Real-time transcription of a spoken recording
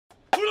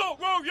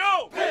Yo,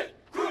 yo! Pitt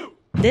Crew!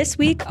 This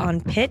week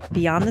on Pitt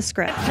Beyond the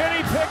Script.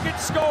 Kenny Pickett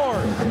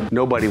scores!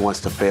 Nobody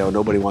wants to fail.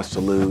 Nobody wants to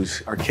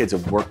lose. Our kids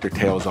have worked their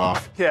tails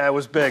off. Yeah, it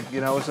was big.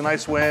 You know, it was a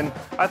nice win.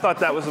 I thought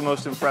that was the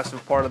most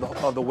impressive part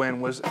of the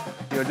win was,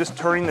 you know, just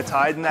turning the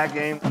tide in that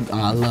game.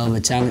 I love a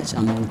challenge.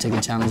 I'm going to take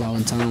a challenge all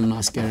the time. I'm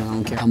not scared. I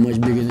don't care how much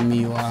bigger than me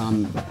you are.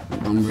 I'm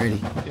ready.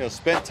 You know,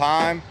 spent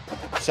time,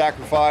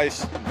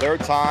 sacrifice their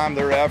time,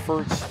 their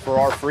efforts for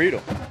our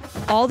freedom.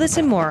 All this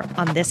and more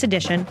on this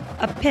edition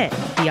of Pitt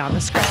Beyond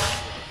the Script.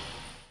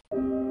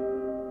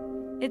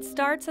 It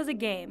starts as a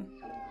game,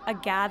 a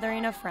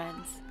gathering of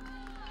friends.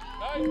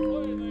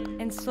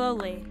 And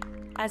slowly,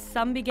 as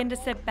some begin to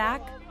sit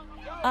back,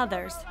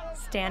 others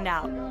stand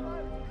out.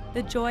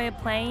 The joy of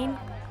playing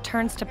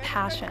turns to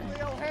passion.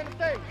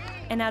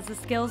 And as the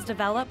skills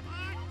develop,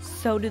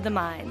 so do the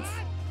minds.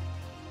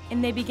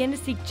 And they begin to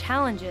seek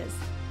challenges,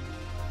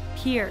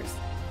 peers,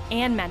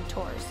 and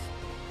mentors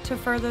to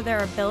further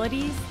their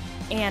abilities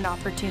and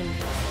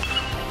opportunities.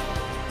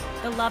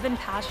 The love and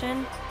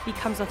passion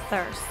becomes a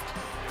thirst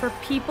for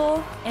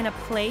people in a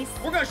place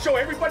We're gonna show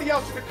everybody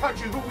else in the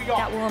country who we are.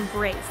 that will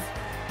embrace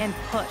and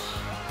push.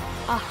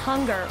 A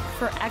hunger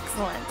for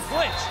excellence.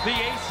 Clinch the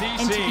ACC.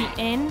 And to be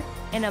in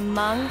and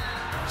among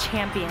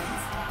champions.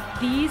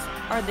 These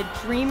are the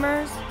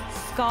dreamers,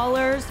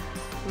 scholars,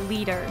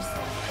 leaders.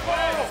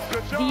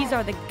 These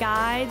are the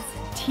guides,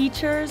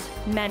 teachers,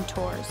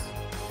 mentors.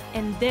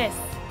 And this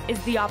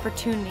is the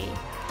opportunity,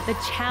 the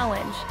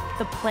challenge,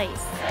 the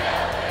place.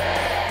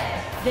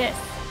 This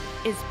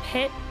is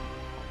Pitt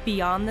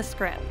Beyond the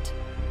Script.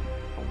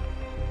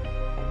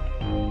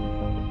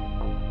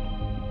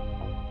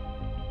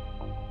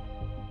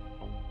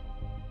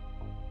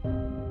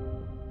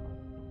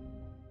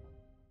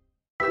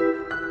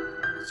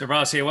 So,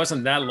 Rossi, it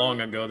wasn't that long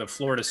ago that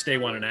Florida State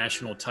won a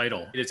national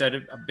title. Is that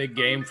a big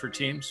game for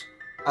teams?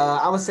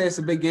 I would say it's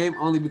a big game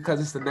only because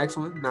it's the next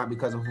one, not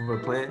because of who we're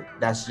playing.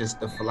 That's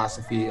just the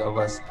philosophy of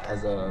us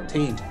as a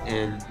team.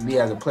 And me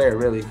as a player,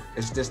 really,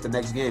 it's just the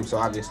next game, so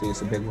obviously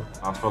it's a big one.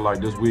 I feel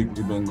like this week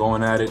we've been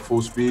going at it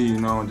full speed,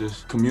 you know, and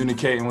just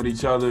communicating with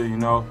each other, you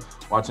know,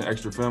 watching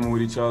extra film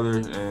with each other,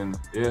 and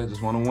yeah,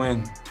 just want to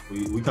win.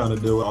 We kind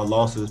of deal with our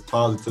losses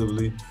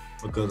positively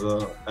because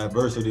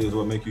adversity is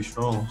what makes you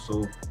strong.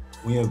 So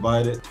we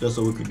invited just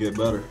so we could get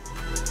better.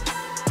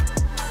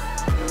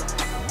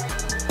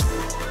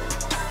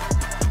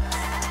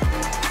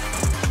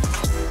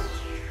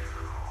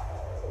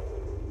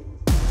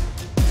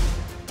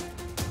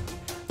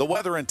 The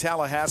weather in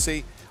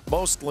Tallahassee,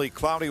 mostly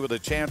cloudy with a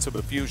chance of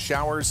a few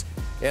showers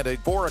and a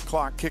 4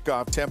 o'clock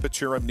kickoff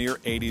temperature of near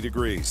 80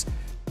 degrees.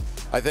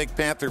 I think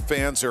Panther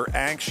fans are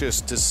anxious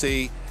to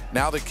see,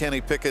 now that Kenny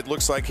Pickett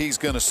looks like he's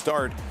going to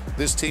start,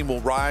 this team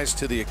will rise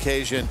to the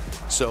occasion.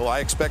 So I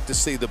expect to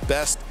see the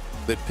best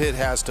that Pitt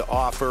has to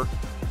offer,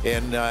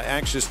 and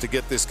anxious to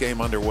get this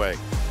game underway.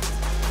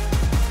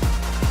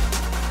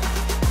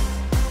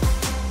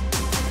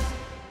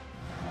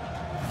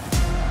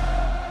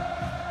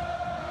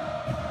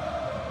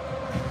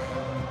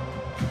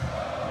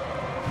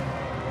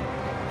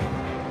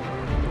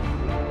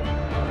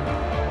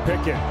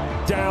 Pickett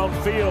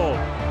downfield.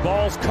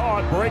 Ball's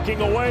caught,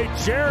 breaking away.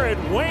 Jared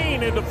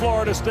Wayne into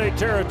Florida State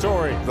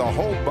territory. The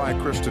hold by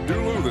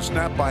Christodoulou, the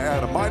snap by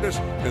Adamitis,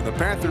 and the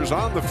Panthers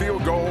on the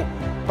field goal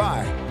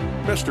by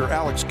Mr.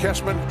 Alex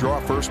Kessman. Draw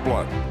first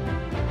blood.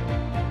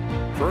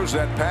 Throws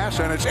that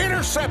pass, and it's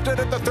intercepted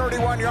at the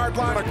 31-yard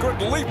line. A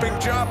good leaping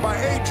job by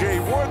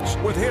A.J. Woods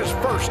with his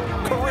first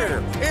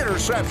career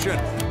interception.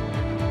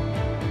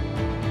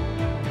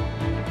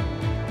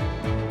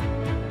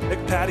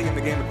 Nick Patty in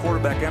the game, the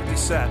quarterback, empty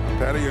set.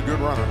 Patty, a good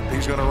runner.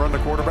 He's going to run the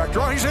quarterback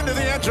draw. He's into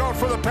the end zone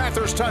for the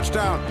Panthers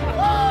touchdown.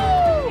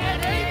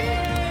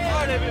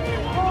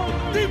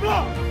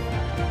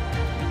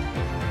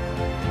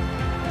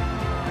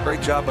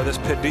 Great job by this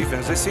Pitt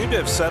defense. They seem to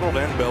have settled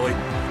in, Billy.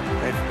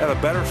 They have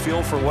a better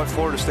feel for what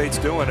Florida State's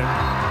doing. First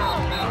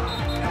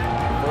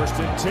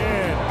and 10.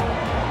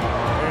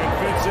 And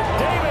Vincent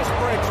Davis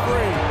breaks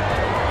free.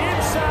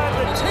 Inside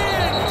the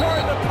 10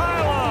 toward the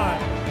pylon.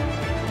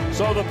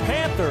 So the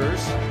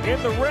Panthers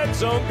in the red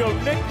zone go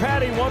Nick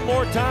Patty one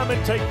more time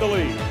and take the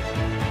lead.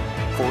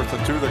 4th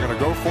and 2, they're going to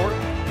go for it.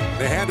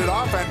 They hand it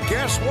off, and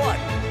guess what?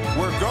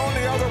 We're going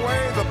the other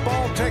way. The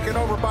ball taken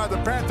over by the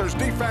Panthers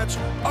defense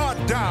on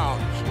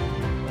downs.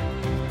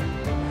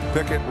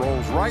 Pickett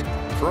rolls right,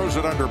 throws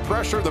it under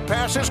pressure. The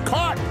pass is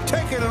caught,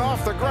 taking it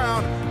off the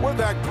ground with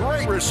that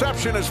great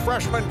reception as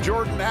freshman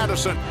Jordan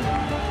Addison.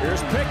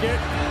 Here's Pickett.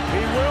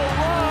 He will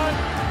run,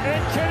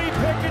 and Kenny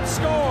Pickett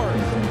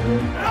scores.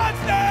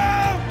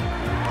 Touchdown!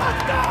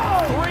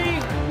 Touchdown!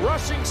 3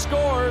 rushing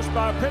scores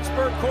by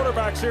Pittsburgh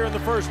quarterbacks here in the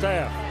first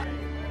half.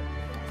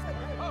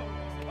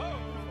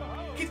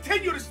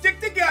 Continue to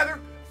stick together,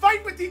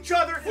 fight with each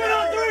other. 1, 2, 3.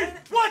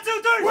 1,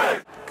 2, 3.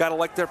 Win. Got to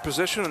like their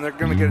position, and they're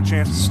going to get a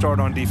chance to start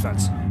on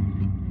defense.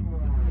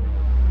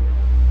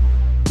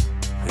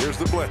 Here's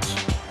the blitz.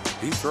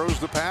 He throws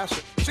the pass.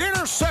 It's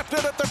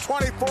intercepted at the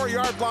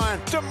 24-yard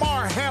line.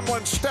 DeMar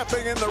Hamlin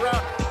stepping in the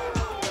route.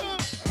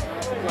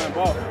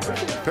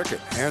 Pickett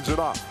hands it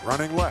off,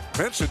 running left.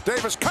 Vincent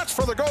Davis cuts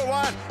for the goal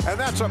line, and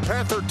that's a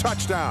Panther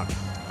touchdown.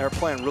 They're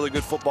playing really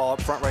good football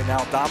up front right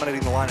now,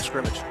 dominating the line of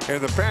scrimmage.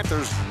 And the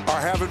Panthers are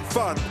having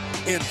fun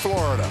in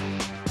Florida.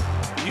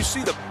 Did you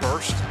see the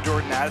burst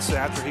Jordan Addison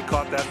after he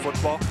caught that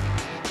football?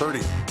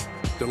 Purdy,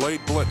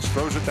 delayed blitz,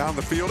 throws it down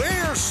the field,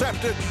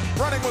 intercepted,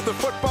 running with the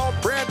football,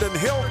 Brandon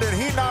Hill,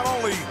 and he not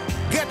only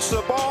gets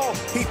the ball,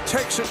 he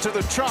takes it to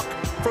the chalk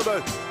for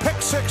the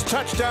pick-6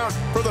 touchdown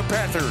for the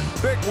Panthers.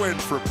 Big win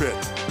for Pitt,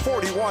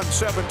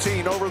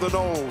 41-17 over the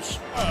Noles.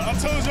 I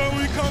told y'all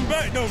when we come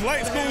back, those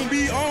lights gonna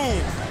be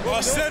on. Well,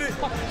 I said it,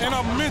 and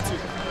I meant it.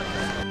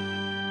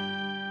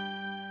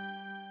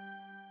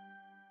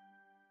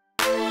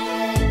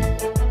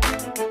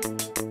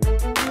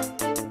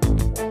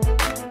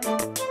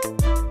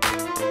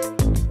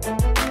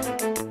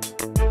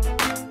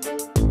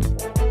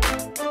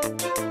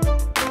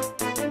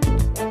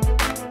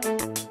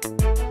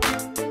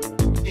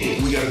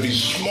 We gotta be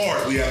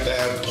smart. We have to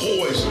have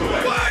poise.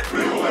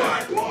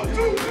 One,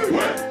 two,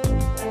 three.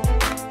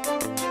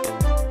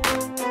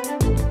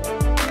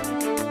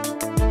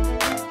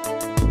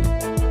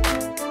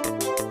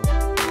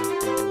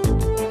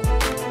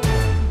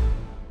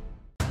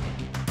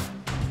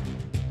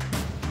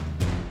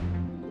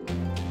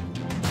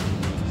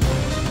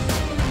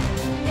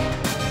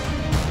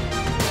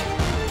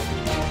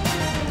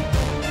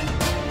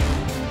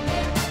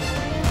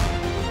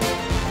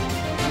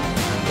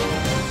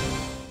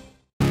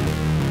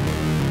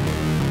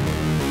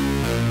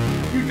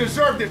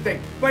 Deserve this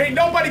thing, but ain't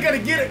nobody gonna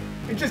get it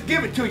and just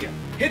give it to you.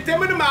 Hit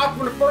them in the mouth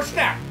for the first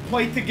snap.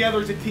 Play together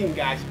as a team,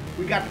 guys.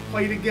 We got to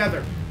play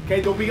together. Okay,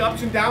 there'll be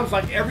ups and downs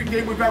like every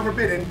game we've ever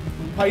been in.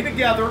 We play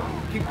together,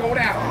 keep going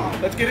after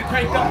it. Let's get it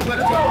cranked up,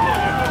 let's go.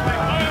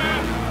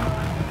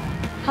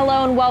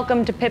 Hello and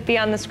welcome to Pitt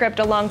Beyond the Script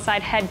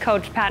alongside head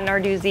coach Pat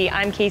Narduzzi.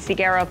 I'm Casey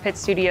Garrow, Pitt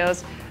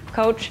Studios.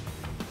 Coach,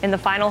 in the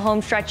final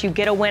home stretch, you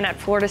get a win at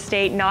Florida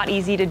State, not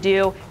easy to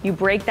do. You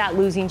break that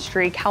losing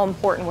streak. How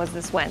important was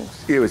this win?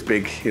 It was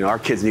big. You know, our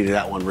kids needed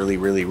that one really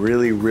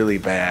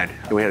bad.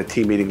 And we had a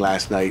team meeting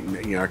last night,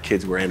 and you know, our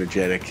kids were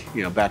energetic,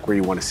 you know, back where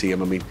you want to see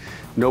them. I mean,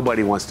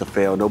 nobody wants to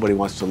fail, nobody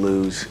wants to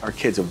lose. Our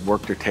kids have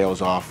worked their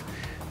tails off,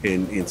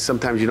 and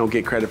sometimes you don't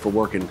get credit for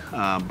working,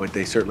 but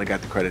they certainly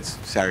got the credits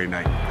Saturday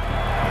night.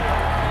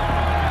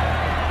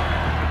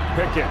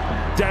 Pickett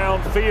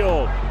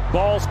downfield.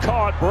 Ball's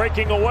caught,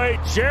 breaking away.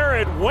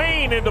 Jared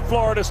Wayne into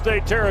Florida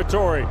State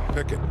territory.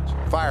 Pickett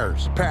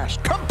fires, pass,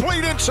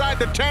 complete inside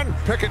the 10.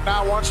 Pickett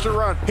now wants to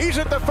run. He's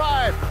at the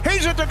 5.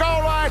 He's at the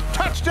goal line.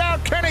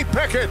 Touchdown, Kenny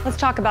Pickett. Let's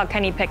talk about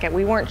Kenny Pickett.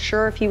 We weren't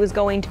sure if he was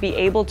going to be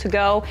able to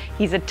go.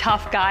 He's a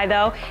tough guy,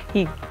 though.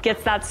 He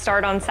gets that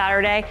start on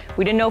Saturday.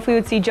 We didn't know if we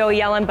would see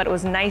Joey Yellen, but it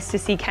was nice to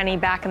see Kenny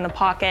back in the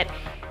pocket.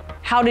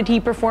 How did he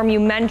perform? You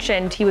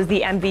mentioned he was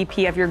the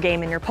MVP of your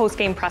game in your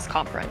post-game press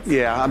conference.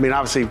 Yeah, I mean,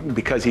 obviously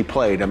because he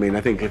played. I mean, I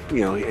think if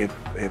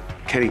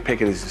Kenny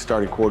Pickett is the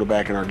starting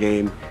quarterback in our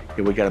game,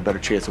 we got a better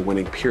chance of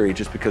winning, period,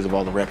 just because of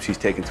all the reps he's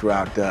taken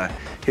throughout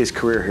his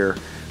career here.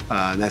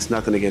 And that's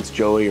nothing against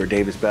Joey or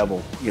Davis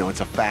Bevel. You know,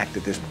 it's a fact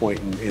at this point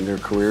in their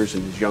careers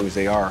and as young as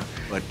they are.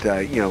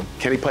 But, you know,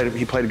 Kenny played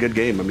a good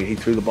game. I mean, he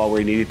threw the ball where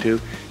he needed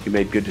to. He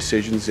made good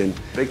decisions. And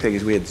the big thing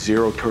is we had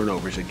 0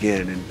 turnovers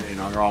again. And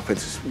our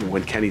offense,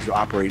 when Kenny's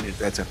operating,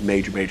 that's a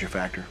major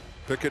factor.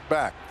 Pickett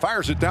back,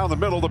 fires it down the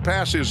middle. The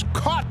pass is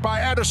caught by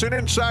Addison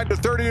inside the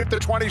 30 at the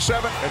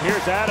 27. And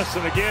here's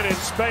Addison again in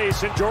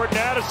space, and Jordan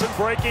Addison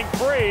breaking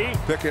free.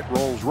 Pickett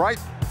rolls right,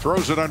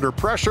 throws it under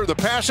pressure. The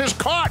pass is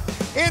caught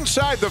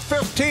inside the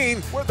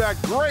 15 with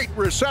that great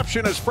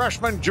reception as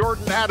freshman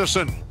Jordan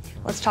Addison.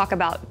 Let's talk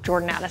about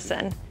Jordan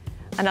Addison.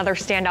 Another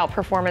standout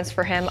performance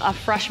for him. A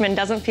freshman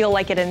doesn't feel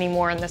like it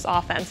anymore in this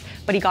offense,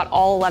 but he got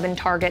all 11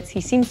 targets.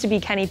 He seems to be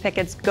Kenny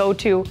Pickett's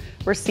go-to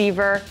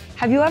receiver.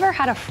 Have you ever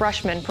had a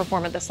freshman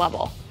perform at this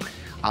level?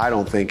 I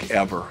don't think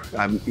ever.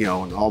 You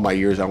know, in all my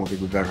years, I don't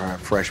think we've ever had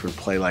a freshman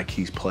play like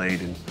he's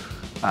played. And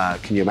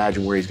can you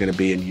imagine where he's going to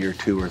be in year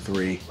 2 or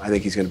 3? I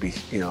think he's going to be,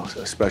 you know,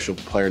 a special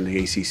player in the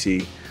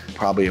ACC.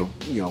 Probably a,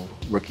 you know,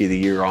 Rookie of the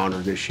Year honor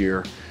this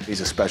year.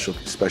 He's a special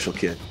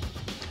kid.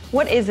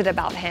 What is it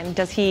about him?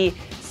 Does he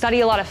study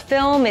a lot of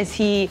film? Is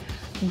he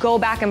go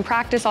back and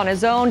practice on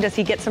his own? Does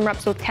he get some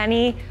reps with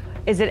Kenny?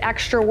 Is it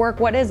extra work?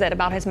 What is it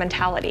about his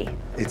mentality?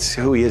 It's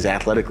who he is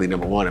athletically,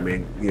 number one. I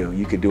mean, you know,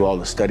 you could do all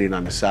the studying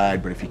on the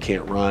side, but if you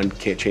can't run,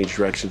 can't change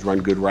directions, run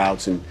good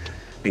routes, and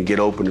get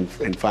open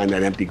and find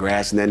that empty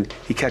grass, and then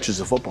he catches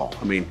the football.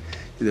 I mean,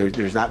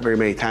 there's not very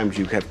many times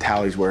you have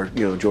tallies where,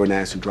 you know, Jordan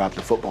Addison dropped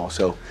the football.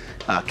 So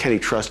Kenny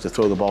trusts to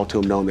throw the ball to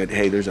him, knowing that,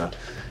 hey, there's a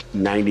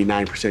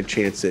 99%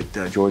 chance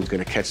that Jordan's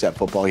going to catch that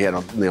football. He had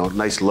a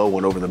nice low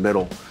one over the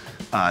middle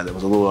that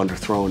was a little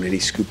underthrown, and he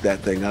scooped that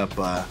thing up.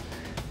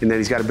 And then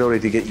he's got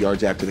ability to get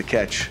yards after the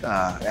catch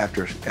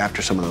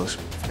after some of those.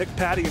 Nick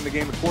Patty in the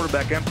game, the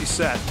quarterback, empty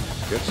set.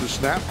 Gets the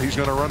snap. He's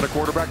going to run the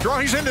quarterback draw.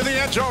 He's into the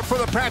end zone for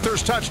the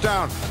Panthers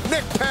touchdown.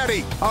 Nick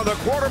Patty on the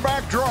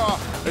quarterback draw.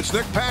 It's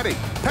Nick Patty.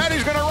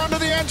 Patty's going to run to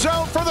the end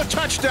zone for the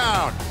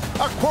touchdown.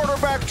 A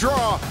quarterback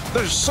draw,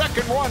 the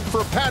second one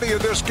for Patty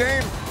of this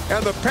game,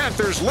 and the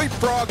Panthers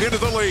leapfrog into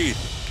the lead.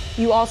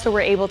 You also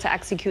were able to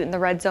execute in the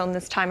red zone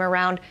this time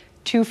around.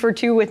 2 for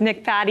 2 with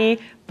Nick Patty,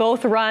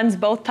 both runs,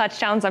 both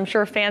touchdowns. I'm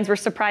sure fans were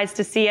surprised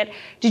to see it.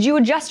 Did you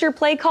adjust your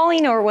play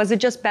calling, or was it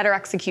just better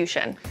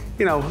execution?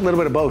 You know, a little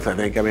bit of both, I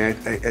think. I mean,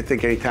 I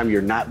think anytime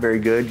you're not very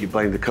good, you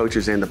blame the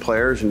coaches and the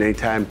players, and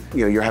anytime,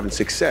 you know, you're having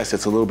success,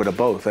 it's a little bit of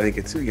both. I think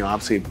it's, you know,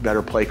 obviously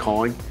better play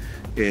calling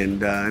and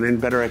then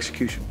better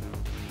execution.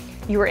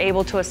 You were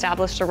able to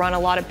establish the run. A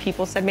lot of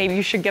people said maybe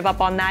you should give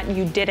up on that.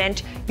 You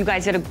didn't. You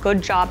guys did a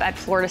good job at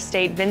Florida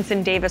State.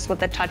 Vincent Davis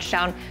with a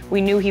touchdown.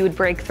 We knew he would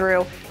break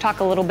through.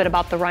 Talk a little bit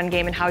about the run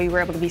game and how you were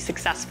able to be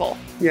successful.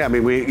 Yeah, I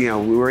mean, we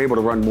were able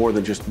to run more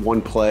than just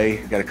one play.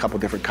 Got a couple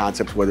different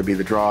concepts, whether it be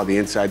the draw, the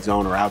inside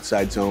zone, or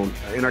outside zone.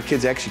 And our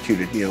kids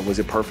executed. You know, was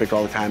it perfect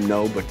all the time?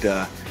 No, but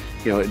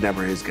you know, it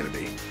never is going to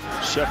be.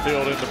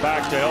 Sheffield in the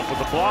back to help with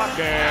the block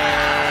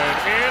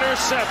and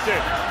intercepted.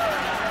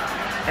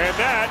 And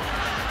that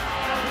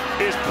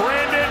is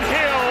Brandon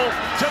Hill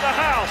to the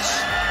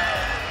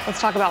house.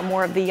 Let's talk about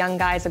more of the young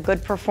guys. A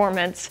good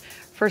performance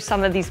for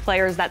some of these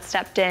players that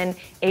stepped in.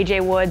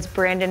 AJ Woods,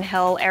 Brandon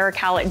Hill, Eric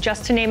Hallett,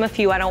 just to name a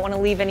few. I don't want to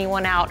leave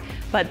anyone out,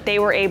 but they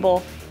were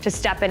able to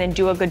step in and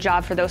do a good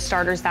job for those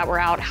starters that were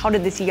out. How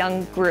did this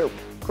young group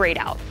grade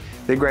out?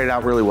 They graded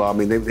out really well. I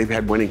mean, they've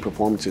had winning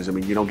performances. I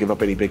mean, you don't give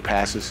up any big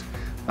passes.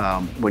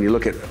 When you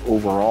look at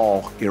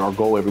overall, you know, our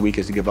goal every week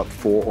is to give up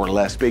 4 or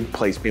less big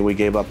plays. I mean, we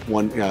gave up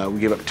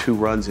 2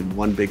 runs and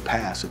 1 big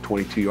pass, a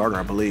 22-yarder,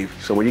 I believe.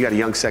 So when you got a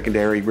young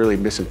secondary, really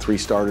missing 3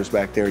 starters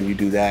back there, and you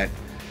do that,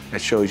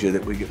 that shows you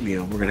that we're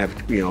going to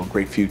have, a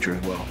great future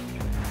as well.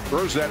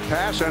 Throws that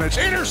pass, and it's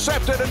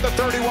intercepted at the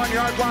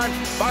 31-yard line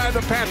by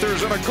the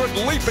Panthers, and a good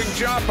leaping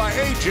job by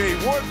A.J.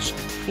 Woods.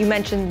 You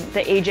mentioned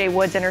the A.J.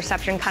 Woods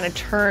interception kind of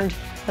turned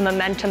the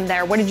momentum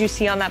there. What did you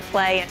see on that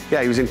play?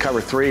 Yeah, he was in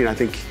cover 3, and I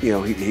think,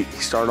 he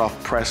started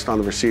off pressed on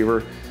the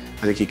receiver.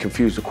 I think he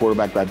confused the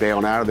quarterback by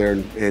bailing out of there,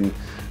 and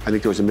I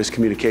think there was a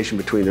miscommunication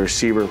between the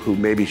receiver, who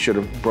maybe should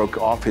have broke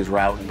off his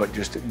route, but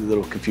just a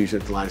little confusion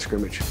at the line of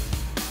scrimmage.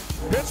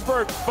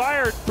 Pittsburgh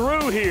fired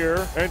through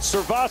here, and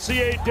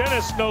Servassier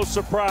Dennis, no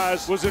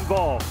surprise, was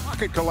involved.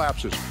 Pocket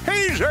collapses.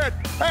 He's hit,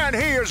 and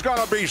he is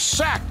going to be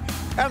sacked.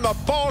 And the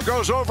ball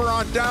goes over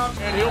on down.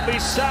 And he'll be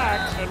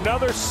sacked.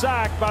 Another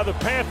sack by the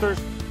Panthers.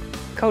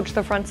 Coach,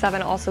 the front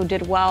seven also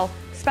did well,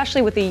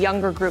 especially with the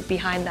younger group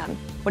behind them.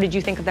 What did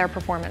you think of their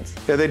performance?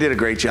 Yeah, they did a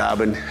great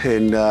job, and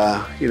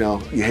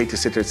you hate to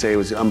sit there and say it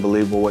was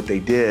unbelievable what they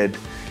did,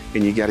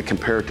 and you got to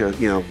compare it to,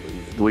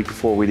 the week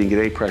before we didn't get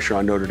any pressure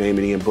on Notre Dame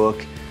and Ian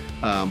Book,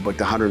 but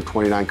the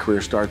 129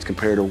 career starts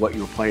compared to what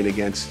you were playing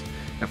against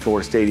at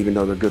Florida State, even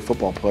though they're good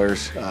football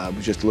players,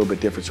 was just a little bit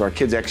different. So our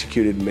kids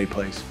executed and made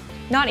plays.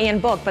 Not Ian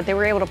Book, but they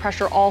were able to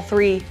pressure all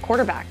 3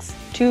 quarterbacks,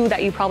 2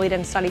 that you probably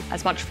didn't study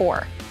as much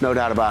for. No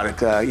doubt about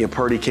it.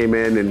 Purdy came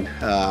in,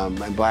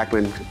 and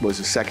Blackman was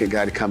the second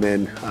guy to come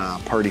in.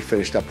 Purdy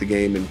finished up the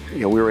game, and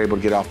we were able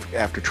to get off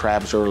after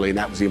Travis early, and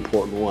that was the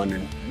important one.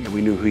 And we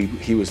knew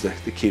he was the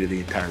key to the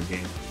entire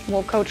game.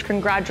 Well, Coach,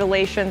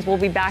 congratulations. We'll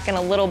be back in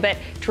a little bit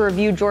to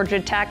review Georgia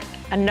Tech.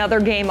 Another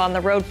game on the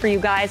road for you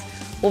guys.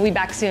 We'll be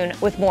back soon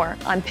with more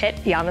on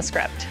Pitt Beyond the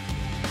Script.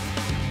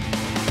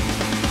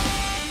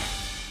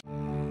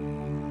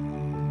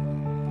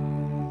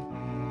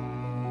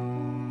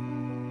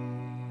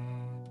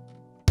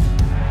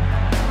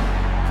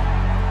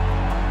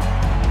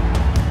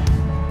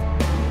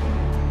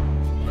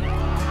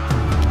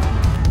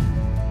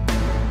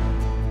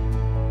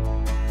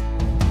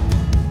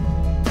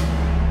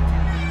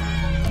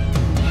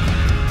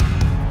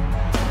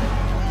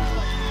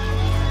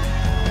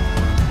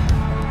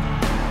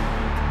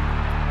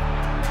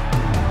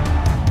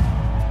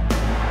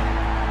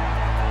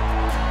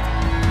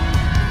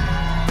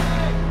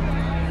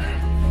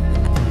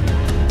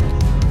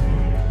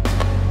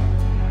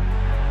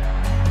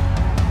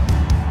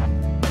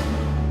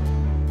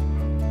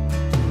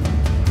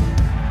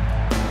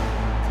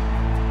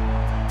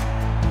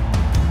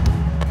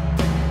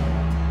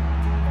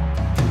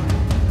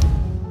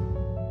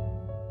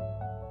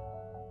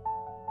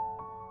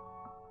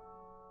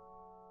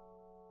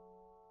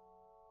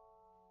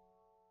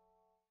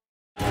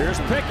 Here's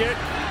Pickett.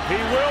 He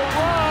will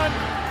run,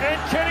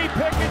 and Kenny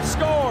Pickett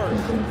scores.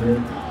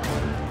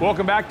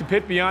 Welcome back to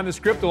Pitt Beyond the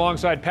Script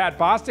alongside Pat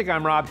Bostic.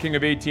 I'm Rob King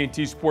of AT&T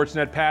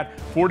Sportsnet. Pat,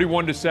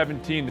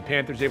 41-17, the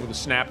Panthers able to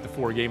snap the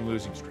 4-game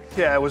losing streak.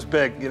 Yeah, it was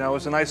big. It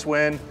was a nice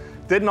win.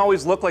 Didn't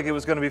always look like it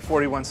was going to be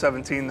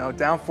 41-17 though.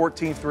 Down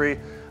 14-3.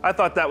 I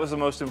thought that was the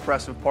most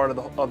impressive part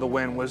of the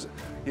win was,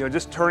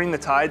 just turning the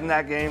tide in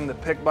that game, the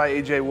pick by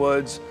A.J.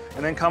 Woods,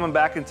 and then coming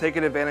back and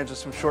taking advantage of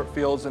some short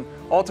fields and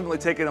ultimately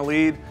taking a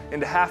lead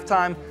into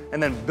halftime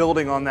and then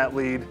building on that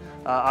lead,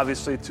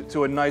 obviously,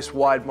 to a nice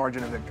wide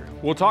margin of victory.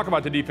 We'll talk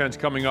about the defense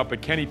coming up,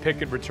 but Kenny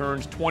Pickett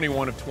returns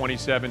 21 of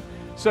 27.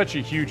 Such a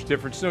huge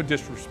difference. No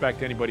disrespect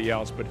to anybody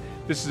else, but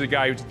this is a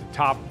guy who's at the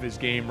top of his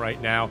game right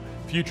now.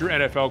 Future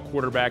NFL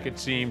quarterback, it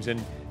seems,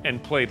 and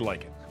played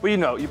like it.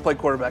 Well, you play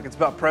quarterback. It's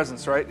about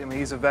presence, right? I mean,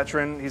 he's a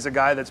veteran. He's a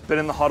guy that's been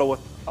in the huddle with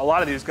a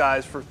lot of these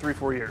guys for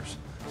 3-4 years.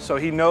 So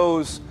he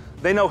knows,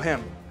 they know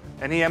him,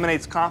 and he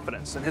emanates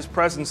confidence. And his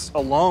presence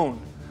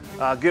alone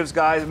gives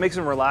guys, it makes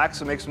them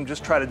relax, and makes them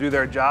just try to do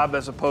their job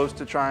as opposed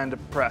to trying to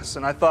press.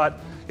 And I thought,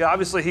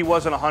 obviously he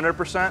wasn't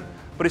 100%,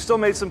 but he still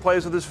made some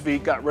plays with his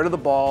feet, got rid of the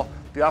ball.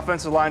 The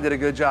offensive line did a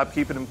good job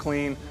keeping him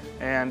clean.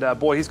 And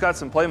boy, he's got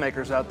some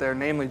playmakers out there,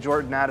 namely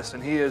Jordan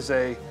Addison. He's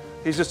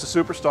just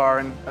a superstar,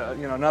 and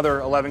another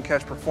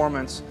 11-catch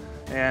performance.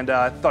 And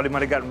I thought he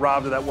might have gotten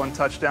robbed of that one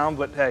touchdown,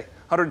 but hey,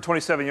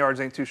 127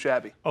 yards ain't too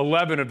shabby.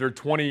 11 of their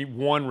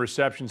 21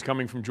 receptions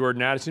coming from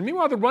Jordan Addison.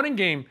 Meanwhile, the running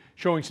game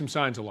showing some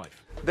signs of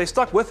life. They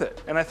stuck with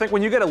it. And I think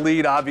when you get a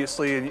lead,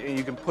 obviously, and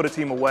you can put a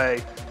team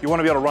away, you want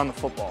to be able to run the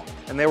football.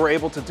 And they were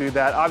able to do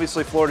that.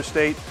 Obviously, Florida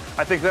State,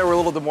 I think they were a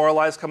little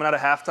demoralized coming out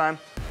of halftime.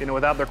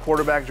 Without their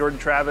quarterback, Jordan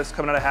Travis,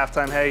 coming out of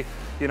halftime, hey,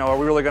 are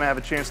we really going to have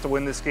a chance to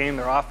win this game?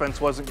 Their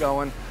offense wasn't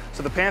going.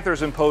 So the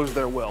Panthers imposed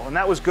their will, and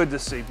that was good to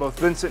see. Both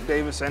Vincent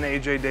Davis and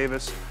A.J.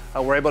 Davis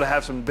were able to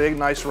have some big,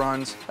 nice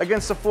runs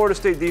against the Florida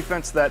State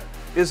defense that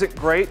isn't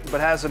great,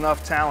 but has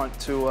enough talent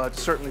to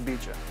certainly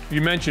beat you.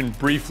 You mentioned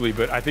briefly,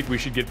 but I think we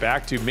should get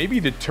back to maybe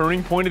the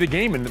turning point of the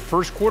game. In the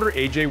first quarter,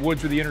 A.J.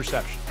 Woods with the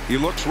interception. He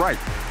looks right,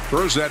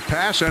 throws that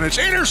pass, and it's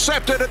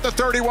intercepted at the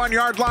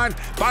 31-yard line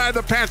by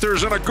the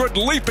Panthers, and a good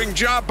leaping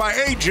job by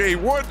A.J.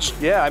 Woods.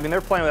 Yeah, I mean, they're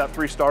playing without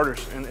 3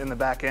 starters in the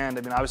back end.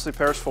 I mean, obviously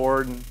Paris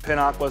Ford and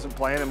Pinnock wasn't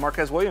playing, and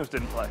Marquez Williams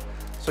didn't play.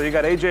 So you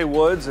got A.J.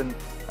 Woods, and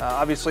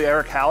obviously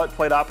Eric Hallett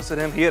played opposite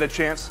him. He had a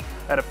chance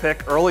at a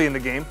pick early in the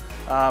game,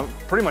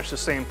 pretty much the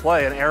same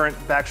play, an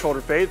errant back shoulder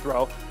fade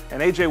throw.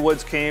 And A.J.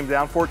 Woods came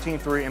down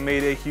 14-3 and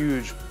made a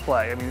huge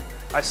play. I mean,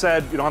 I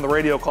said, on the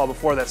radio call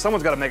before that,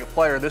 someone's got to make a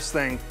play or this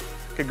thing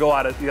could go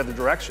out the other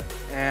direction.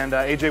 And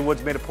A.J.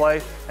 Woods made a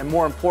play, and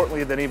more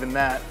importantly than even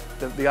that,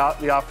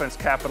 the offense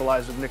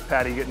capitalized with Nick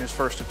Patty getting his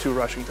first of 2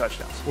 rushing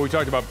touchdowns. Well, we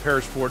talked about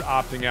Paris Ford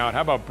opting out.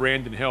 How about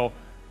Brandon Hill?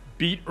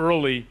 Beat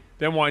early,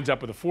 then winds up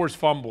with a forced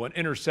fumble, an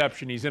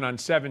interception. He's in on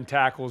 7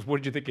 tackles. What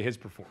did you think of his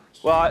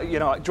performance? Well,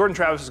 Jordan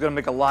Travis is going to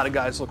make a lot of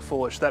guys look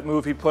foolish. That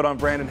move he put on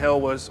Brandon Hill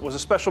was a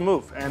special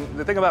move. And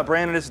the thing about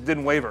Brandon is it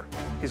didn't waver.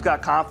 He's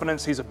got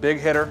confidence. He's a big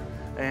hitter.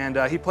 And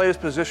he played his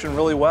position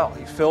really well.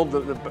 He filled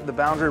the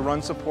boundary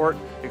run support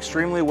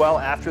extremely well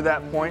after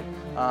that point.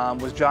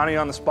 Was Johnny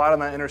on the spot on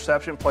that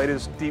interception, played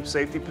his deep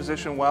safety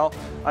position well.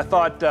 I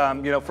thought,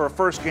 for a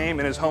first game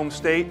in his home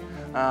state,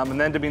 and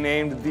then to be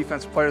named the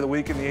Defensive Player of the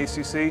Week in the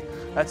ACC,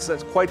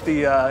 that's quite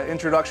the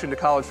introduction to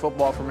college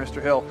football for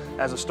Mr. Hill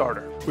as a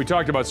starter. We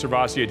talked about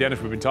SirVocea Dennis.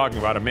 We've been talking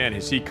about him. Man,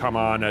 has he come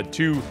on?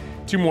 Two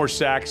more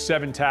sacks,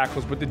 7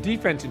 tackles, but the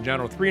defense in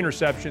general, 3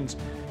 interceptions,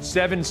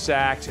 7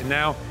 sacks, and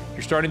now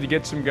you're starting to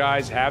get some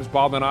guys, Habs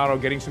Baldonado,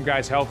 getting some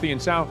guys healthy,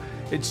 and so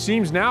it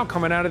seems now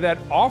coming out of that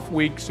off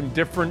week, some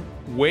different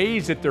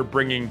ways that they're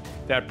bringing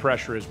that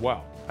pressure as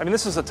well. I mean,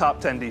 this is a top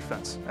 10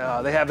 defense.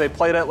 They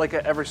played it like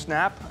every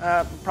snap?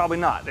 Probably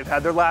not. They've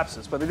had their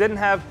lapses, but they didn't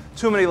have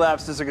too many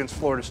lapses against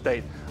Florida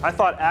State. I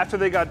thought after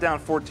they got down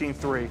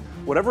 14-3,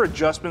 whatever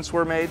adjustments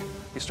were made,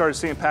 you started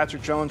seeing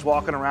Patrick Jones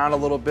walking around a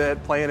little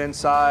bit, playing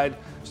inside,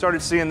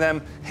 started seeing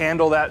them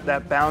handle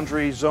that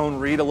boundary zone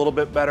read a little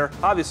bit better.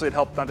 Obviously, it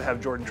helped not to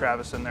have Jordan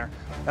Travis in there.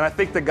 And I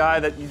think the guy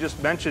that you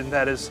just mentioned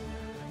that is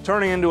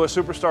turning into a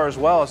superstar as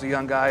well as a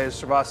young guy is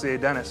SirVocea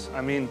Dennis.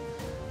 I mean,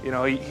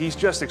 he's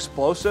just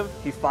explosive.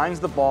 He finds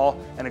the ball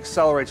and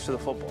accelerates to the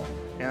football.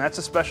 And that's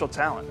a special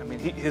talent. I mean,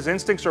 his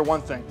instincts are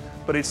one thing,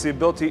 but it's the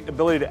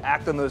ability to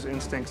act on those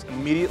instincts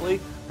immediately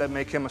that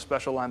make him a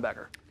special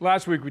linebacker.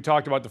 Last week, we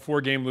talked about the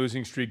 4-game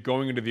losing streak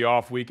going into the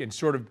off week and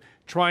sort of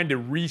trying to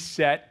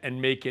reset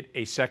and make it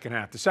a second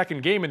half. The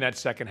second game in that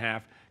second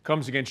half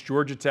comes against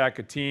Georgia Tech,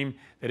 a team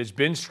that has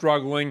been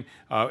struggling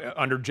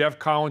under Jeff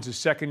Collins'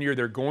 second year.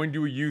 They're going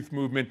to a youth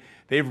movement.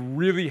 They've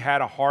really had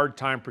a hard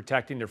time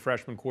protecting their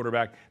freshman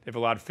quarterback. They've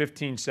allowed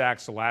 15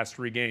 sacks the last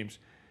 3 games.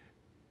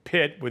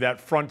 Pitt, with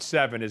that front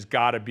 7, has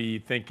got to be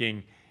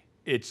thinking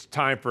it's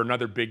time for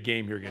another big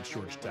game here against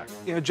Georgia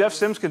Tech. Jeff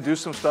Sims can do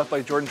some stuff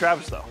like Jordan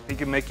Travis, though. He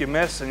can make you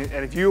miss, and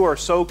if you are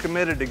so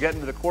committed to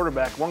getting to the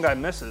quarterback, one guy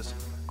misses,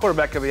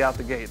 quarterback could be out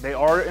the gate. They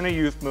are in a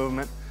youth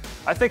movement.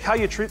 I think how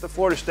you treat the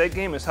Florida State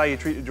game is how you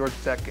treat the Georgia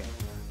Tech game.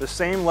 The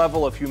same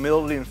level of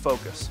humility and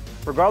focus,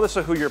 regardless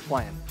of who you're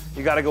playing.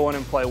 You got to go in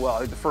and play well. I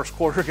think the first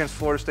quarter against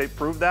Florida State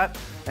proved that,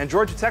 and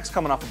Georgia Tech's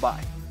coming off a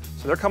bye.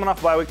 So they're coming off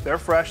a bye week, they're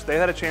fresh, they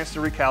had a chance to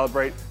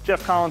recalibrate.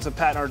 Jeff Collins and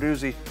Pat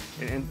Narduzzi,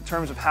 in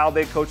terms of how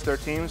they coach their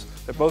teams,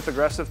 they're both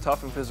aggressive,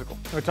 tough, and physical.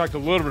 I talked a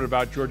little bit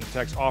about Georgia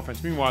Tech's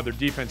offense. Meanwhile, their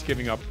defense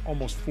giving up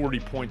almost 40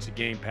 points a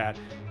game, Pat.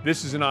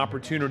 This is an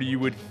opportunity you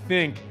would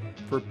think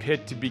for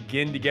Pitt to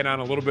begin to get on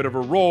a little bit of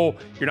a roll.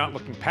 You're not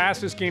looking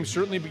past this game,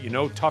 certainly,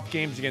 but tough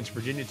games against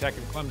Virginia Tech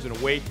and Clemson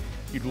await.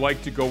 You'd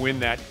like to go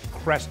in that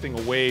cresting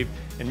a wave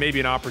and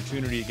maybe an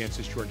opportunity against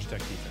this Georgia Tech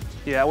defense.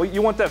 Yeah, well,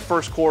 you want that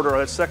first quarter or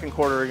that second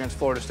quarter against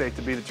Florida State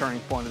to be the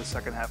turning point of the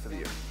second half of the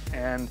year.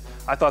 And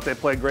I thought they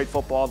played great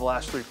football the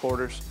last 3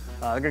 quarters.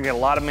 They're going to get a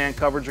lot of man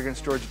coverage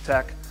against Georgia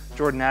Tech.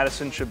 Jordan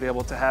Addison should be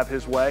able to have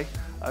his way.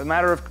 a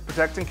matter of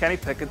protecting Kenny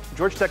Pickett.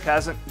 Georgia Tech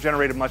hasn't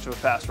generated much of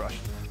a pass rush,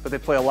 but they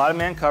play a lot of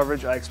man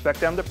coverage. I expect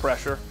them to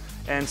pressure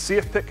and see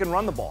if Pitt can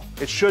run the ball.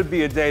 It should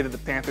be a day that the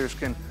Panthers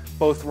can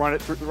both run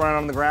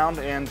on the ground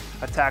and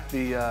attack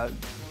the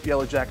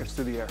Yellow Jackets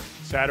through the air.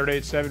 Saturday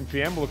at 7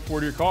 p.m. We'll look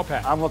forward to your call,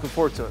 Pat. I'm looking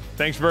forward to it.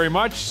 Thanks very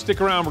much.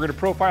 Stick around. We're going to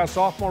profile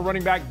sophomore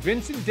running back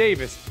Vincent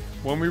Davis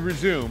when we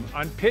resume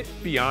on Pitt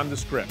Beyond the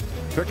Script.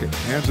 Pickett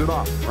hands it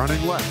off,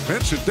 running left.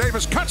 Vincent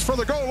Davis cuts for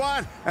the goal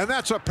line, and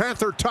that's a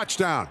Panther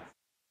touchdown.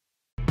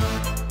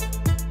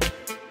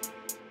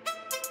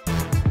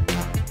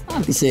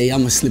 I can say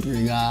I'm a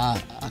slippery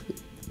guy. I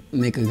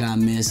make a guy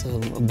miss, a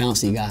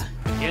bouncy guy.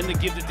 And the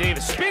give to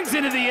Davis. Spins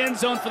into the end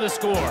zone for the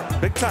score.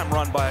 Big time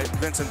run by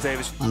Vincent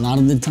Davis. A lot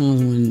of the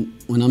times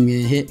when I'm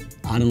getting hit,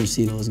 I don't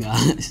see those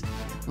guys.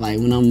 Like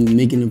when I'm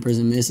making the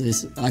person miss,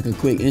 it's like a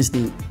quick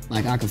instinct.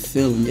 Like I can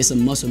feel them. It's a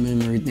muscle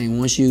memory thing.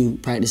 Once you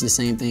practice the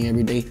same thing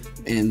every day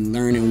and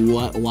learning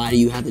why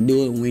you have to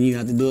do it, when you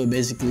have to do it,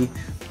 basically,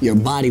 your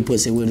body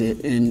puts it with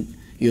it and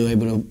you're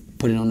able to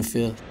put it on the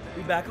field.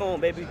 We back home,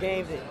 baby.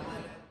 Game day.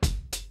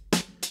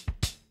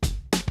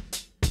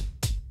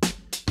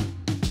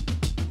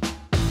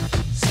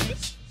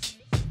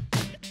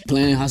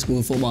 Playing high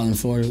school football in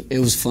Florida, it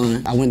was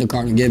fun. I went to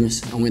Cardinal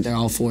Gibbons. I went there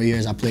all 4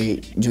 years. I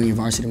played junior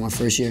varsity my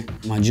first year,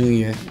 my junior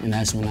year, and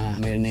that's when I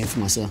made a name for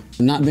myself.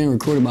 Not being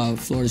recruited by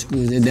Florida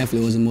schools, it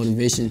definitely was a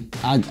motivation.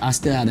 I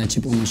still have that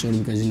chip on my shoulder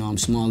because, you know, I'm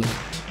smaller.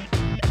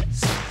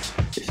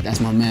 That's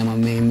my man, my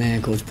main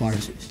man, Coach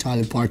Partridge,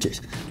 Charlie Partridge.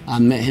 I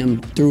met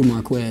him through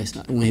Marquez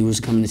when he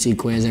was coming to see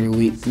Quez every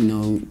week, you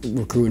know,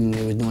 recruiting.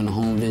 They was doing the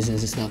home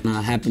visits and stuff. And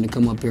I happened to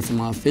come up here for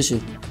my official.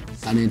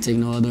 I didn't take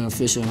no other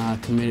official, and I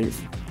committed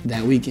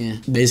that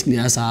weekend. Basically,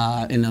 that's how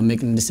I ended up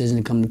making the decision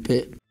to come to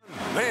Pitt.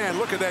 Man,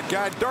 look at that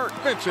guy, Dirk.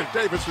 Vincent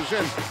Davis is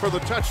in for the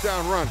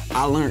touchdown run.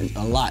 I learned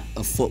a lot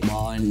of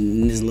football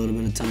in this little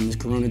bit of time, this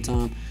Corona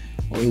time.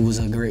 It was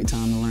a great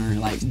time to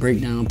learn, like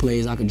break down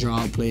plays. I could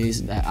draw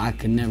plays that I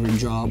could never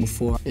draw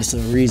before. It's a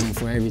reason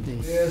for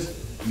everything.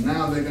 Yes,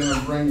 now they're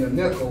gonna bring the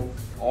nickel.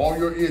 All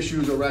your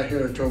issues are right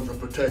here in terms of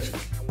protection.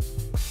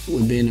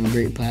 With being a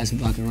great pass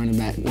blocking running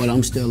back, what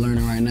I'm still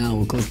learning right now,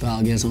 what Coach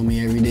Powell gets on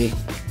me every day,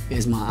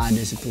 is my eye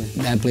discipline.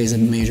 That plays a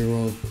major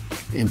role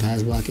in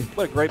pass blocking.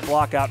 What a great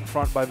block out in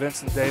front by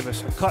Vincent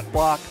Davis. A cut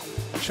block,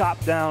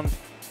 chop down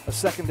a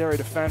secondary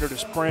defender to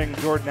spring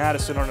Jordan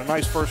Addison on a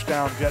nice first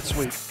down jet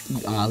sweep.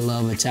 I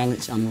love a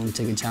challenge. I'm going to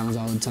take a challenge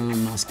all the time.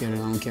 I'm not scared. I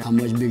don't care how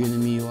much bigger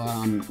than me you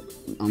are.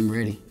 I'm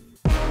ready.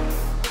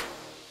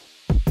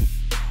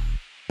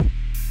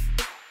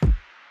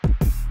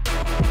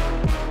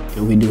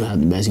 And we do have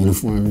the best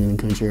uniforms in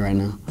the country right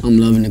now. I'm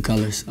loving the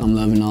colors. I'm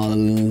loving all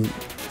the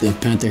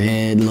Panther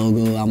head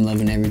logo. I'm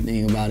loving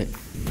everything about it.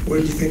 What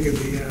did you think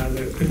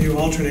of the new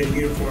alternating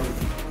uniform?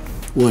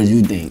 What did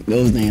you think?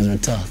 Those things are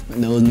tough.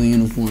 Those new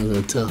uniforms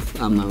are tough.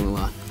 I'm not gonna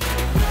lie.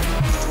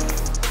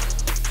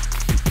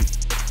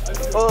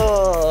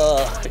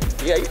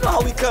 Yeah, you know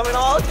how we coming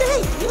all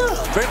day.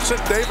 Yeah.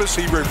 Vincent Davis,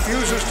 he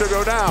refuses to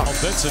go down.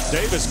 Vincent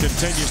Davis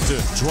continues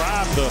to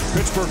drive the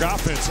Pittsburgh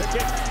offense.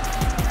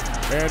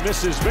 And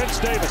this is Vince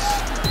Davis.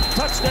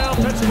 Touchdown,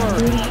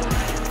 Pittsburgh.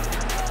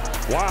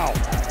 Wow.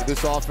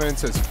 This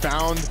offense has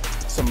found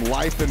some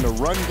life in the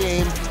run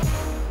game.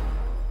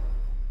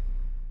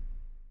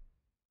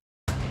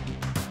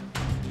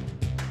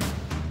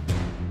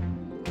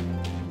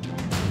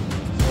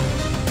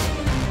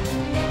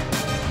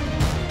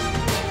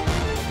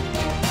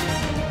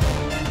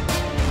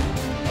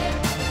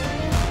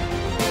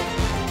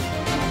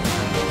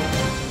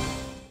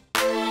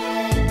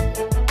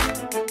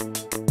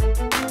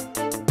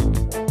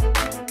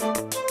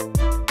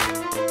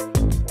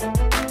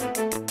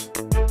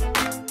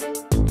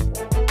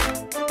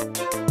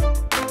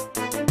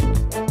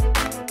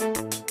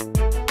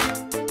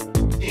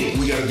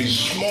 We got to be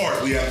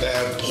smart. We have to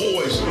have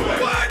poise.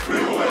 What?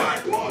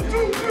 1,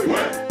 2, 3.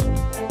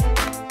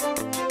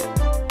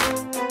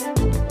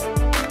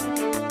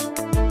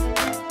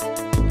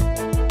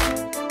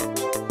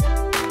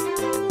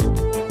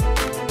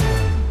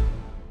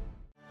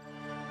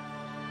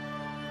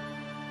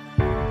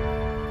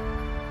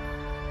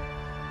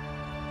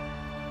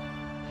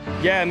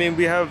 Yeah, I mean,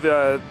 we have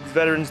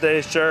Veterans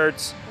Day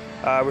shirts.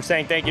 We're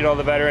saying thank you to all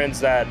the veterans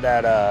that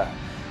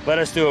let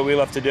us do what we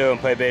love to do and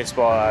play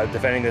baseball,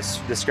 defending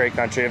this great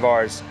country of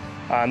ours.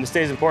 This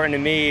day is important to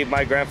me.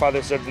 My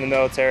grandfather served in the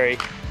military,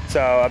 so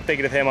I'm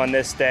thinking of him on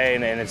this day,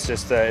 and it's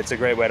just it's a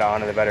great way to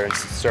honor the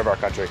veterans to serve our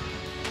country.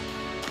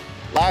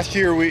 Last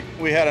year,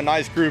 we had a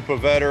nice group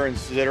of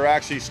veterans that are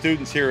actually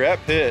students here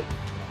at Pitt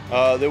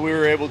that we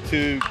were able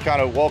to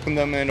kind of welcome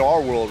them into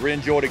our world. We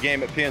enjoyed a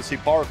game at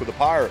PNC Park with the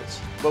Pirates.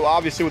 But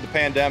obviously with the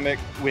pandemic,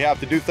 we have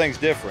to do things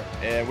different.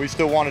 And we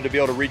still wanted to be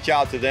able to reach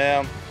out to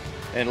them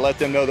and let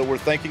them know that we're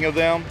thinking of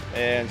them.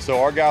 And so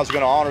our guys are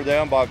going to honor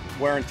them by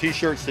wearing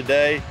t-shirts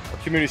today. Our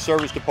community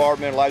service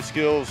department, life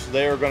skills,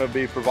 they are going to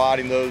be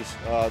providing those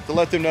to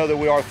let them know that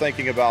we are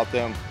thinking about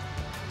them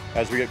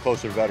as we get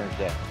closer to Veterans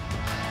Day.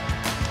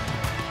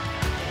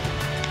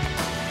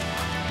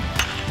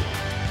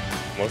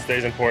 Well, this day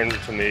is important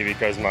to me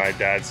because my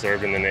dad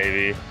served in the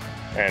Navy,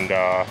 and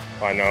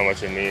I know how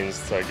much it means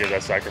to give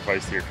that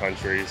sacrifice to your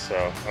country,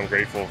 so I'm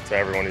grateful to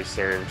everyone who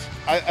served.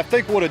 I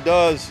think what it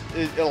does,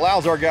 it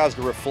allows our guys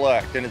to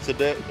reflect, and it's a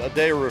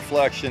day of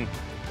reflection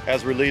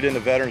as we lead into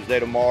Veterans Day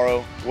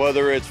tomorrow,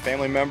 whether it's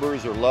family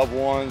members or loved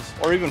ones,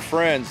 or even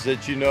friends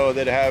that you know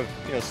that have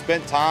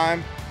spent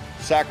time,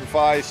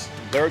 sacrificed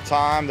their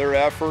time, their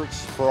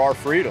efforts for our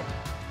freedom.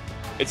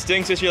 It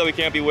stinks this year that we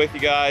can't be with you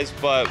guys,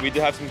 but we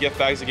do have some gift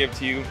bags to give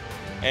to you,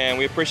 and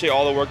we appreciate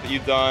all the work that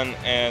you've done,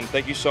 and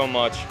thank you so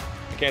much.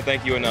 I can't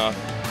thank you enough.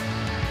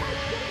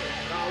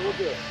 We're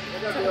good.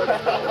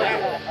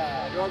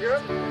 You all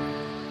good?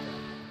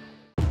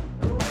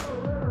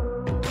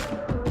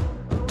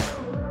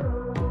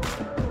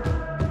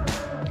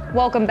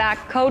 Welcome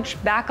back,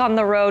 Coach. Back on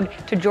the road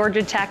to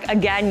Georgia Tech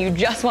again. You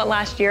just went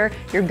last year.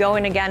 You're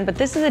going again, but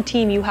this is a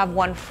team you have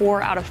won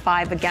 4 out of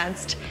 5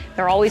 against.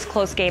 They're always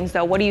close games,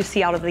 though. What do you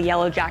see out of the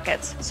Yellow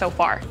Jackets so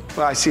far?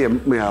 Well, I see a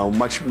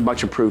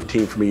much improved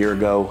team from a year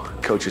ago.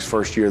 Coach's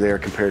first year there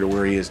compared to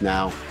where he is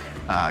now.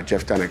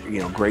 Jeff's done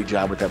a great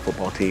job with that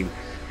football team.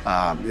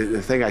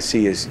 The thing I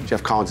see is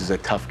Jeff Collins is a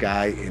tough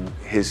guy, and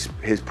his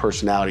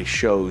personality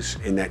shows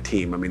in that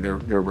team. I mean,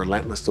 they're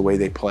relentless the way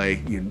they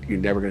play. You're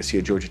never going to see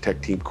a Georgia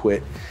Tech team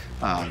quit.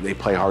 They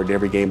play hard in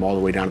every game, all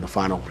the way down to the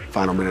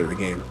final minute of the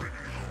game.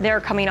 They're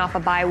coming off a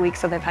bye week,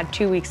 so they've had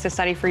 2 weeks to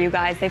study for you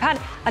guys. They've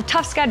had a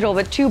tough schedule,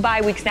 but 2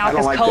 bye weeks now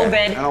because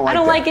COVID. I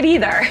don't like it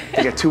either.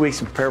 They got 2 weeks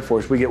to prepare for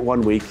us. We get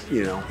 1 week.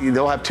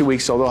 They'll have 2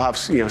 weeks, so they'll have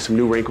some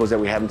new wrinkles that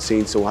we haven't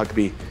seen. So we'll have to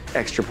be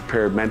extra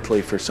prepared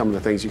mentally for some of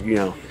the things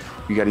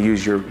you got to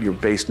use your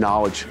base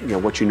knowledge,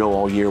 what you know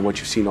all year, what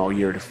you've seen all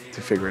year to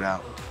figure it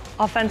out.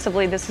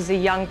 Offensively, this is a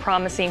young,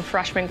 promising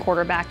freshman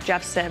quarterback,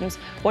 Jeff Sims.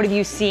 What have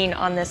you seen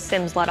on this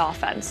Sims-led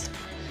offense?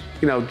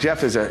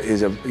 Jeff is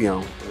a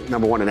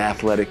number one, an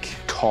athletic,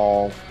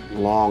 tall,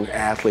 long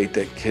athlete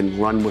that can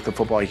run with the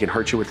football. He can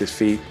hurt you with his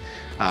feet.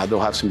 They'll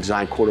have some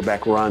design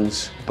quarterback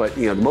runs, but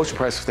the most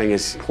impressive thing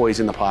is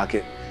poise in the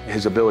pocket.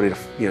 His ability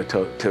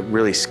to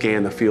really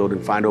scan the field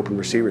and find open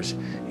receivers.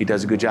 He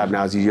does a good job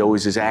now. Is he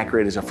always as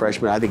accurate as a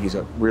freshman? I think he's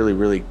a really,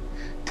 really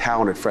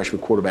talented freshman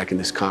quarterback in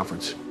this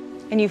conference.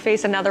 And you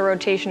face another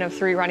rotation of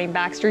 3 running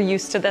backs. You're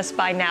used to this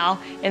by now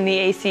in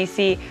the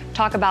ACC.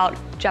 Talk about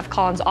Jeff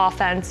Collins'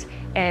 offense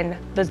and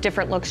those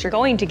different looks you're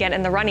going to get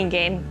in the running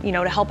game,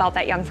 to help out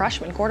that young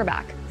freshman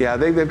quarterback. Yeah,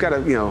 they've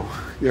got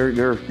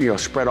they're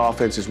spread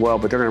offense as well,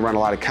 but they're going to run a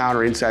lot of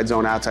counter, inside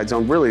zone, outside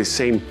zone, really the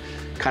same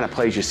kind of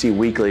plays you see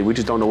weekly. We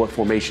just don't know what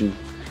formation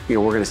we're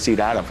going to see it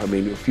out of. I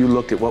mean, if you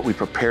looked at what we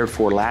prepared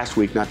for last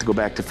week, not to go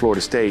back to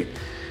Florida State,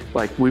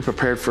 we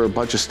prepared for a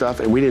bunch of stuff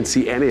and we didn't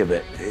see any of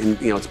it.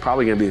 And it's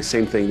probably going to be the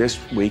same thing this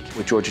week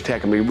with Georgia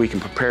Tech. I mean, we can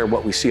prepare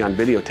what we see on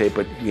videotape,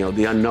 but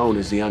the unknown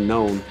is the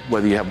unknown.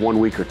 Whether you have 1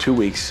 week or 2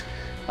 weeks,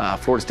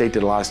 Florida State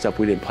did a lot of stuff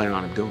we didn't plan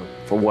on them doing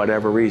for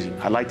whatever reason.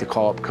 I'd like to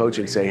call up coach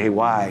and say, hey,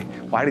 why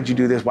did you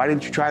do this? Why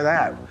didn't you try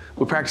that?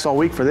 We practiced all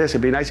week for this. It'd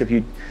be nice if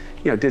you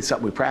did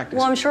something we practiced.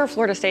 Well, I'm sure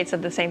Florida State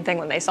said the same thing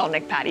when they saw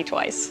Nick Patty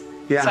twice.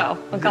 Yeah.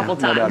 So a couple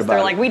times.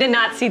 They're like, we did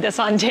not see this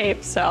on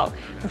tape. So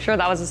I'm sure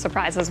that was a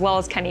surprise, as well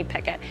as Kenny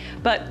Pickett.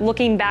 But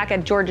looking back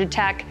at Georgia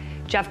Tech,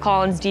 Jeff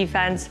Collins'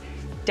 defense,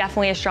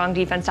 definitely a strong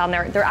defense down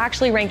there. They're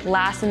actually ranked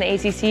last in the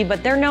ACC,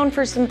 but they're known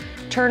for some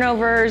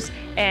turnovers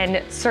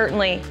and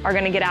certainly are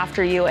going to get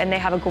after you. And they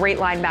have a great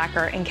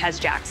linebacker in Kez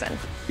Jackson.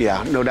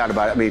 Yeah, no doubt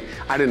about it. I mean,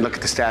 I didn't look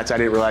at the stats. I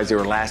didn't realize they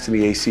were last in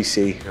the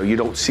ACC. You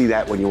don't see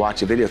that when you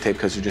watch a videotape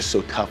because they're just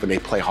so tough and they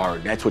play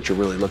hard. That's what you're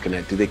really looking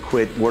at. Do they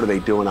quit? What are they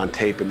doing on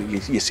tape? And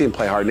you see them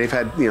play hard. And they've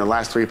had,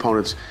 last 3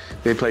 opponents.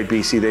 They played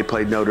BC, they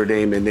played Notre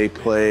Dame, and they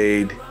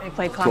played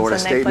Clemson, Florida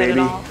State,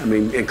 maybe. I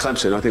mean, and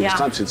Clemson. I think Yeah. it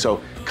was Clemson.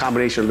 So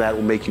combination of that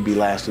will make you be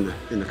last in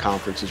the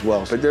conference as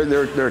well. But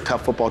they're a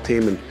tough football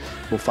team, and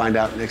we'll find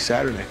out next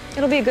Saturday.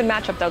 It'll be a good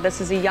matchup, though.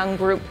 This is a young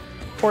group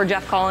for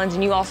Jeff Collins,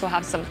 and you also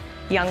have some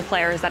young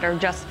players that are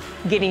just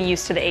getting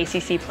used to the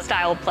ACC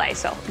style of play.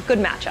 So good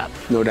matchup.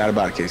 No doubt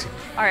about it, Casey.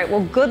 All right,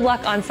 well, good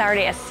luck on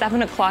Saturday, a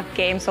 7 o'clock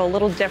game, so a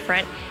little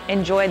different.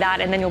 Enjoy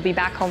that, and then you'll be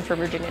back home for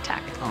Virginia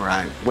Tech. All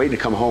right, waiting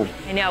to come home.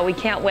 I know, we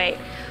can't wait.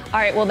 All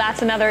right, well,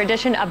 that's another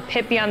edition of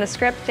Pitt Beyond the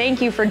Script.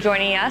 Thank you for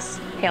joining us.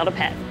 Hail to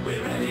Pitt.